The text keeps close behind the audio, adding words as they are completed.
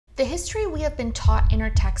The history we have been taught in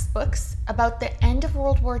our textbooks about the end of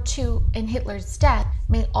World War II and Hitler's death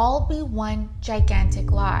may all be one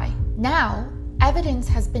gigantic lie. Now, evidence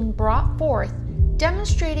has been brought forth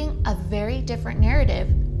demonstrating a very different narrative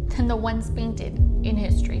than the ones painted in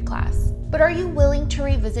history class. But are you willing to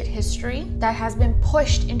revisit history that has been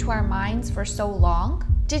pushed into our minds for so long?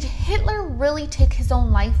 Did Hitler really take his own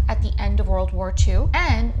life at the end of World War II?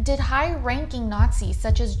 And did high-ranking Nazis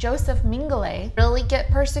such as Josef Mengele really get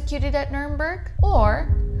persecuted at Nuremberg?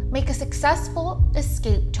 Or make a successful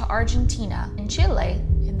escape to Argentina and Chile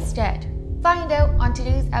instead? Find out on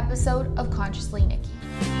today's episode of Consciously Nikki.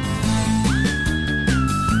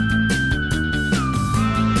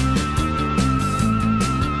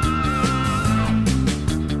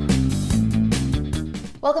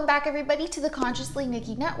 Welcome back, everybody, to the Consciously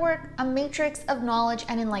Nikki Network, a matrix of knowledge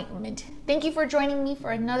and enlightenment. Thank you for joining me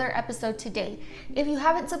for another episode today. If you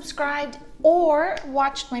haven't subscribed or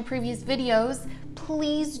watched my previous videos,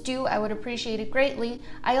 please do. I would appreciate it greatly.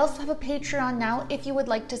 I also have a Patreon now if you would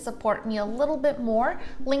like to support me a little bit more,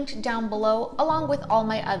 linked down below, along with all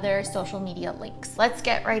my other social media links. Let's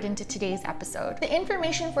get right into today's episode. The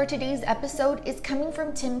information for today's episode is coming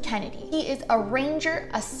from Tim Kennedy. He is a ranger,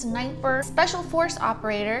 a sniper, special force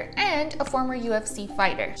operator, and a former UFC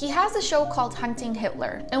fighter. He has a show called Hunting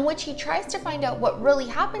Hitler, in which he tries to find out what really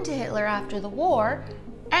happened to Hitler after the war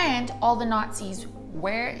and all the Nazis.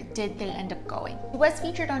 Where did they end up going? He was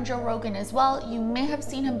featured on Joe Rogan as well. You may have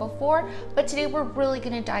seen him before, but today we're really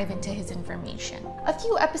going to dive into his information. A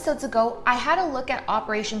few episodes ago, I had a look at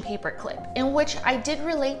Operation Paperclip, in which I did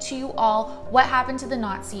relate to you all what happened to the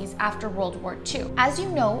Nazis after World War II. As you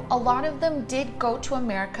know, a lot of them did go to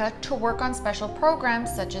America to work on special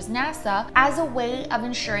programs such as NASA as a way of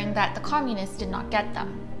ensuring that the communists did not get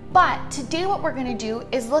them. But today what we're going to do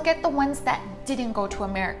is look at the ones that didn't go to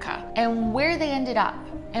America and where they ended up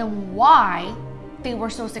and why they were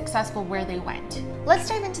so successful where they went. Let's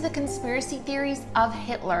dive into the conspiracy theories of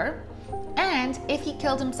Hitler and if he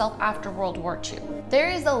killed himself after World War II. There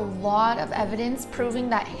is a lot of evidence proving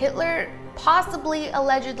that Hitler possibly,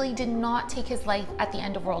 allegedly, did not take his life at the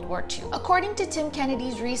end of World War II. According to Tim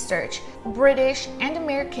Kennedy's research, British and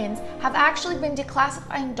Americans have actually been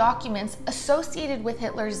declassifying documents associated with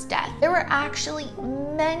Hitler's death. There were actually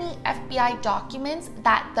many FBI documents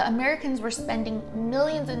that the Americans were spending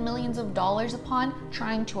millions and millions of dollars upon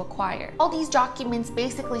trying to acquire. All these documents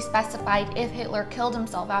basically specified if Hitler killed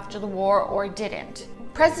himself after the war or didn't.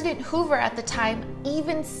 President Hoover at the time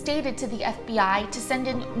even stated to the FBI to send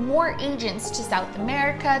in more agents to South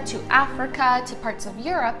America, to Africa, to parts of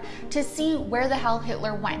Europe to see where the hell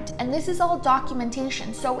Hitler went. And this is all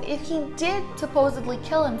documentation. So if he did supposedly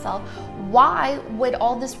kill himself, why would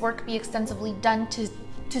all this work be extensively done to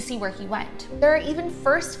see where he went? There are even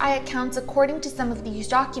first eye accounts according to some of these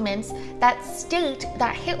documents that state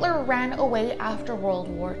that Hitler ran away after World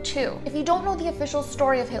War II. If you don't know the official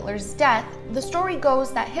story of Hitler's death, the story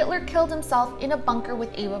goes that Hitler killed himself in a bunker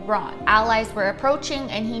with Eva Braun. Allies were approaching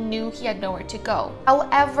and he knew he had nowhere to go.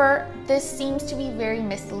 However, this seems to be very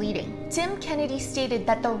misleading. Tim Kennedy stated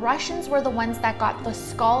that the Russians were the ones that got the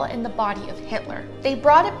skull and the body of Hitler. They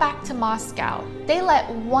brought it back to Moscow. They let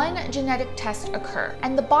one genetic test occur,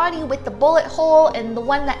 and the body with the bullet hole and the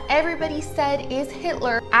one that everybody said is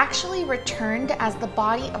Hitler actually returned as the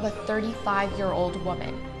body of a 35-year-old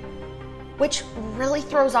woman, which really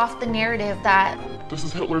throws off the narrative that this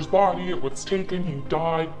is Hitler's body, it was taken, he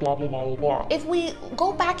died, blah, blah, blah, blah, blah. If we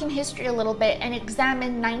go back in history a little bit and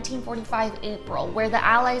examine 1945 April, where the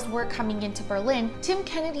Allies were coming into Berlin, Tim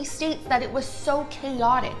Kennedy states that it was so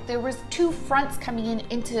chaotic. There was two fronts coming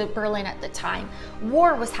into Berlin at the time.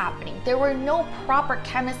 War was happening. There were no proper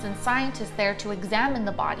chemists and scientists there to examine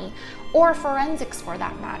the body, or forensics for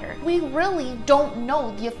that matter. We really don't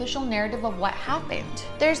know the official narrative of what happened.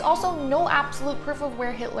 There's also no absolute proof of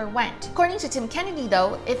where Hitler went. According to Tim Kennedy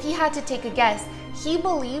though, if he had to take a guess, he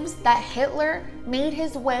believes that Hitler made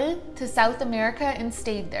his way to South America and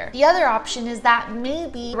stayed there. The other option is that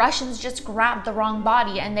maybe Russians just grabbed the wrong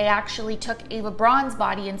body and they actually took Eva Braun's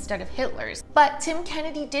body instead of Hitler's. But Tim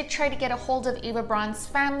Kennedy did try to get a hold of Eva Braun's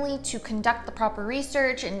family to conduct the proper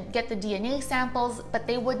research and get the DNA samples, but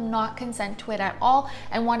they would not consent to it at all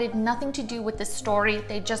and wanted nothing to do with the story.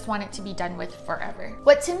 They just want it to be done with forever.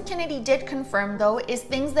 What Tim Kennedy did confirm though is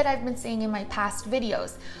things that I've been saying in my past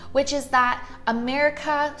videos, which is that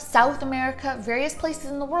America, South America, various places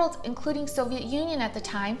in the world, including Soviet Union at the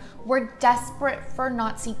time, were desperate for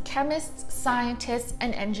Nazi chemists, scientists,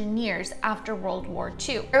 and engineers after World War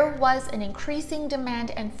II. There was an increasing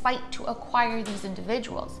demand and fight to acquire these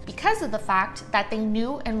individuals because of the fact that they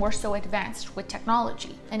knew and were so advanced with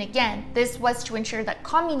technology. And again, this was to ensure that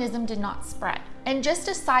communism did not spread. And just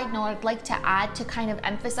a side note I'd like to add to kind of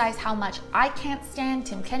emphasize how much I can't stand,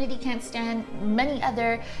 Tim Kennedy can't stand, many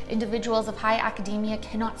other individuals of high academia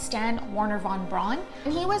cannot stand Wernher von Braun.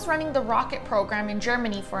 When he was running the rocket program in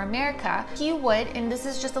Germany for America, he would, and this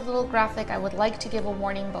is just a little graphic, I would like to give a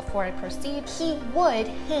warning before I proceed, he would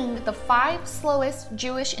hang the 5 slowest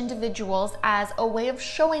Jewish individuals as a way of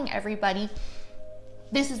showing everybody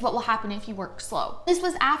this is what will happen if you work slow. This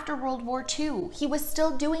was after World War II. He was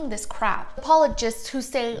still doing this crap. Apologists who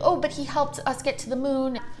say, oh, but he helped us get to the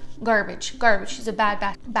moon. Garbage, garbage. He's a bad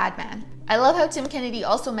man. I love how Tim Kennedy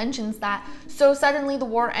also mentions that, so suddenly the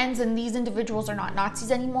war ends and these individuals are not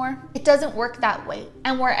Nazis anymore. It doesn't work that way.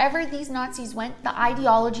 And wherever these Nazis went, the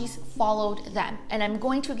ideologies followed them. And I'm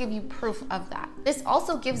going to give you proof of that. This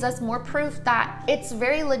also gives us more proof that it's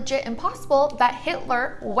very legit and possible that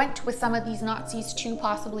Hitler went with some of these Nazis to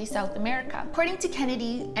possibly South America. According to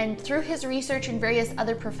Kennedy, and through his research and various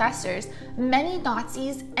other professors, many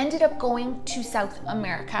Nazis ended up going to South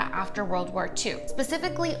America after World War II,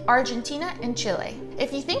 specifically Argentina and Chile.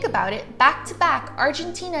 If you think about it, back to back,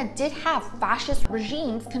 Argentina did have fascist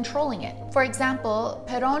regimes controlling it. For example,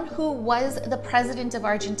 Perón, who was the president of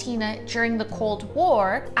Argentina during the Cold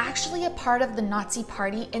War, actually a part of the Nazi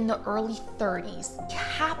Party in the early 30s,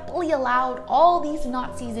 happily allowed all these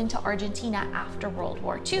Nazis into Argentina after World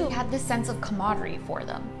War II. He had this sense of camaraderie for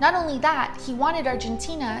them. Not only that, he wanted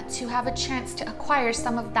Argentina to have a chance to acquire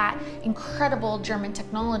some of that incredible German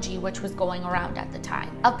technology which was going around at the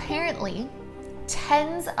time. Apparently,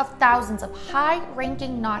 tens of thousands of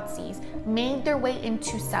high-ranking Nazis made their way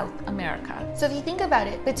into South America. So if you think about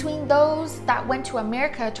it, between those that went to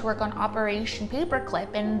America to work on Operation Paperclip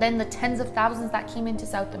and then the tens of thousands that came into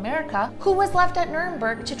South America, who was left at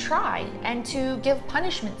Nuremberg to try and to give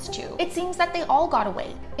punishments to? It seems that they all got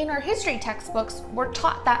away. In our history textbooks, we're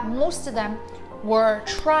taught that most of them were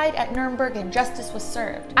tried at Nuremberg and justice was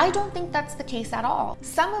served. I don't think that's the case at all.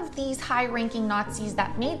 Some of these high-ranking Nazis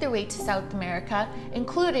that made their way to South America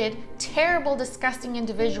included terrible, disgusting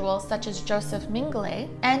individuals such as Josef Mengele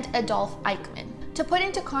and Adolf Eichmann. To put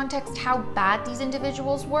into context how bad these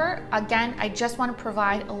individuals were, again, I just want to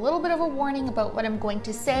provide a little bit of a warning about what I'm going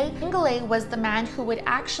to say. Mengele was the man who would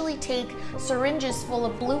actually take syringes full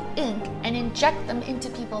of blue ink and inject them into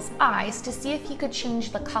people's eyes to see if he could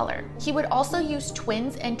change the color. He would also use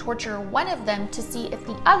twins and torture one of them to see if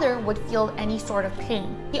the other would feel any sort of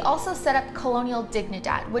pain. He also set up Colonial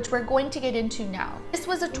Dignidad, which we're going to get into now. This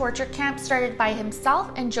was a torture camp started by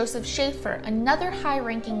himself and Joseph Schaefer, another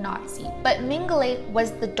high-ranking Nazi, but Mengele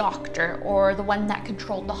was the doctor, or the one that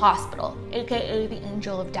controlled the hospital, aka the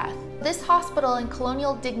Angel of Death. This hospital in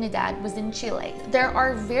Colonial Dignidad was in Chile. There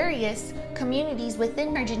are various communities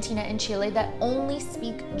within Argentina and Chile that only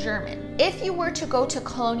speak German. If you were to go to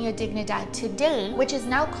Colonia Dignidad today, which is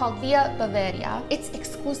now called Via Bavaria, it's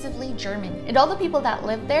exclusively German. And all the people that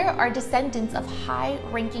live there are descendants of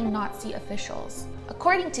high-ranking Nazi officials.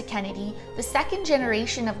 According to Kennedy, the second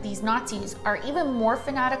generation of these Nazis are even more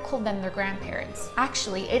fanatical than their grandparents.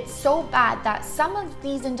 Actually, it's so bad that some of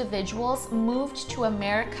these individuals moved to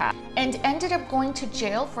America and ended up going to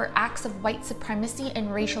jail for acts of white supremacy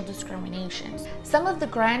and racial discrimination. Some of the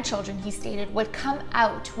grandchildren, he stated, would come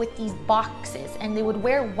out with these boxes and they would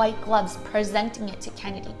wear white gloves presenting it to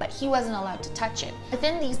Kennedy, but he wasn't allowed to touch it.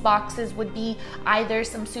 Within these boxes would be either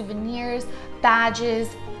some souvenirs, badges,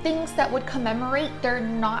 things that would commemorate their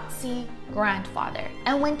Nazi grandfather.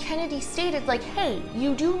 And when Kennedy stated like, hey,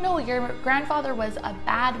 you do know your grandfather was a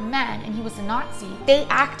bad man and he was a Nazi, they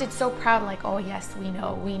acted so proud like, oh yes, we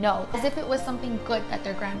know, as if it was something good that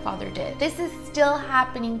their grandfather did. This is still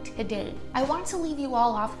happening today. I want to leave you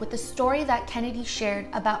all off with a story that Kennedy shared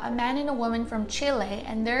about a man and a woman from Chile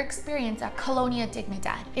and their experience at Colonia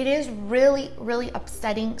Dignidad. It is really, really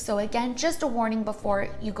upsetting, so again, just a warning before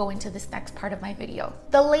you go into this next part of my video.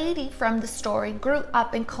 The lady from the story grew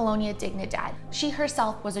up in Colonia Dignidad. She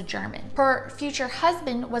herself was a German. Her future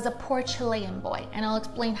husband was a poor Chilean boy, and I'll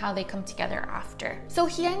explain how they come together after. So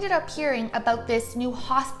he ended up hearing about this new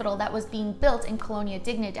hospital that was being built in Colonia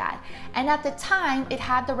Dignidad, and at the time it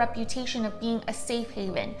had the reputation of being a safe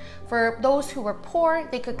haven. For those who were poor,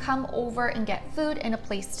 they could come over and get food and a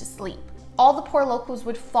place to sleep. all the poor locals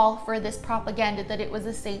would fall for this propaganda that it was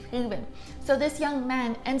a safe haven. So this young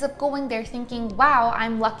man ends up going there thinking, wow,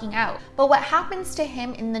 I'm lucking out. But what happens to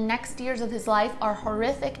him in the next years of his life are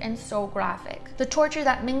horrific and so graphic. The torture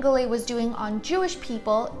that Mengele was doing on Jewish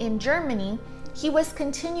people in Germany, he was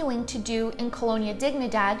continuing to do in Colonia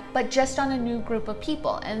Dignidad, but just on a new group of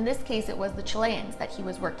people. In this case, it was the Chileans that he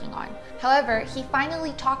was working on. However, he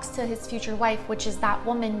finally talks to his future wife, which is that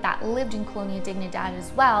woman that lived in Colonia Dignidad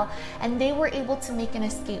as well, and they were able to make an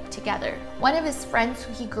escape together. One of his friends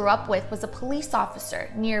who he grew up with was a police officer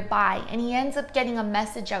nearby, and he ends up getting a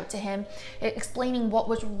message out to him explaining what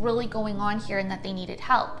was really going on here and that they needed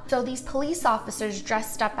help. So these police officers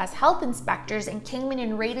dressed up as health inspectors and came in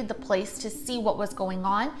and raided the place to see what was going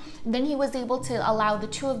on. And then he was able to allow the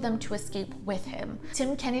two of them to escape with him.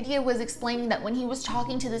 Tim Kennedy was explaining that when he was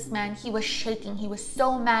talking to this man, he was shaking, he was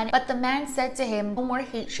so mad, but the man said to him, no more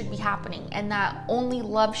hate should be happening, and that only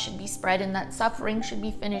love should be spread, and that suffering should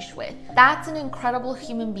be finished with. That's an incredible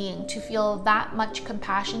human being, to feel that much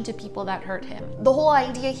compassion to people that hurt him. The whole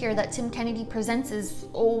idea here that Tim Kennedy presents is,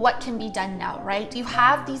 oh, what can be done now, right? You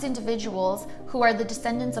have these individuals who are the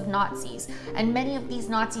descendants of Nazis, and many of these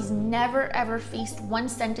Nazis never ever faced one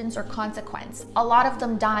sentence or consequence, a lot of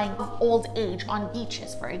them dying of old age on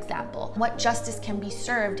beaches, for example. What justice can be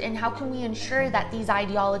served, and how can we ensure that these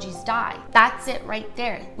ideologies die? That's it right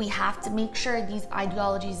there. We have to make sure these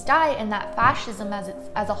ideologies die, and that fascism as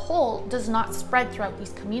a whole does not spread throughout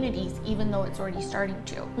these communities, even though it's already starting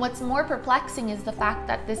to. What's more perplexing is the fact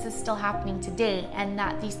that this is still happening today, and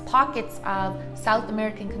that these pockets of South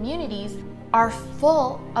American communities are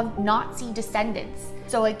full of Nazi descendants.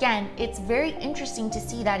 So again, it's very interesting to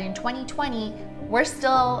see that in 2020, we're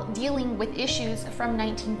still dealing with issues from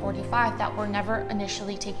 1945 that were never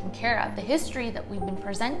initially taken care of. The history that we've been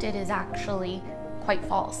presented is actually quite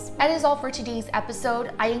false. That is all for today's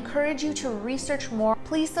episode. I encourage you to research more.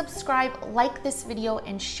 Please subscribe, like this video,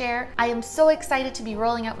 and share. I am so excited to be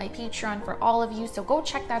rolling out my Patreon for all of you, so go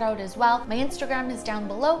check that out as well. My Instagram is down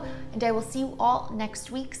below, and I will see you all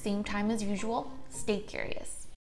next week, same time as usual. Stay curious.